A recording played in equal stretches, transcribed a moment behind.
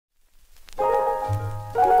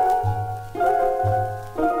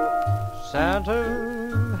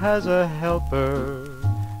has a helper,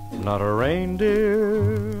 not a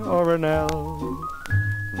reindeer or an elf.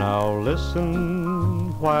 Now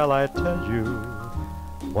listen while I tell you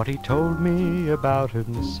what he told me about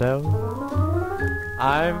himself.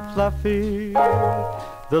 I'm Fluffy,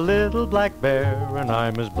 the little black bear, and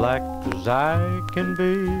I'm as black as I can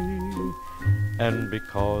be. And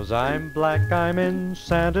because I'm black, I'm in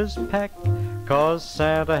Santa's pack, 'cause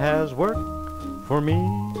Santa has work for me.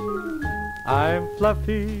 I'm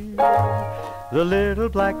Fluffy, the little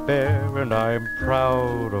black bear, and I'm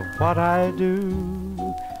proud of what I do.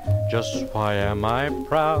 Just why am I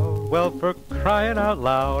proud? Well, for crying out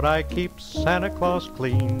loud, I keep Santa Claus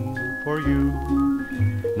clean for you.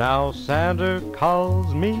 Now Santa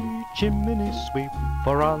calls me chimney sweep,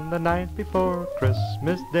 for on the night before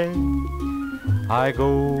Christmas Day, I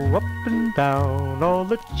go up and down all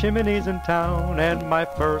the chimneys in town, and my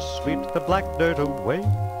purse sweeps the black dirt away.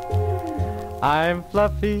 I'm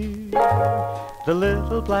Fluffy, the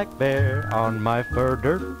little black bear, on my fur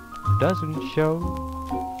dirt doesn't show.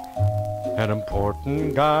 An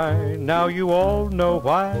important guy, now you all know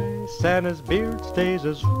why Santa's beard stays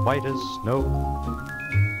as white as snow.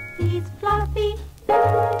 He's Fluffy,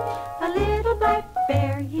 a little black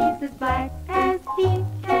bear, he's as black as he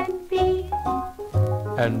can be.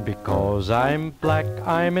 And because I'm black,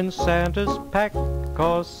 I'm in Santa's pack,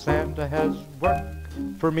 'cause Santa has work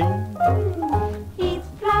for me. He's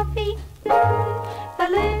Fluffy, the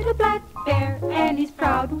little black bear, and he's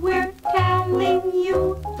proud, we're telling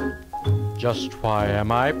you. Just why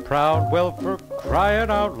am I proud? Well, for crying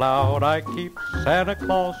out loud, I keep Santa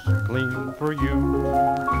Claus clean for you.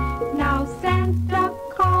 Now Santa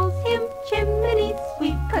calls him chimney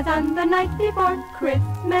sweep, 'cause on the night before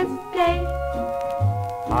Christmas Day,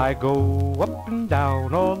 I go up and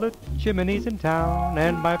down all the chimneys in town,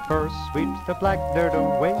 and my purse sweeps the black dirt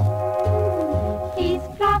away. He's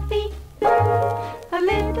Fluffy, a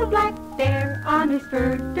little black bear, on his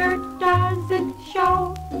fur dirt doesn't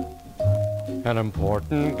show. An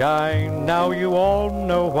important guy, now you all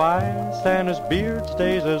know why Santa's beard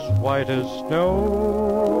stays as white as snow.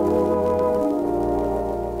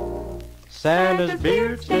 Santa's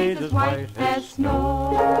beard stays as white as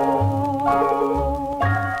snow.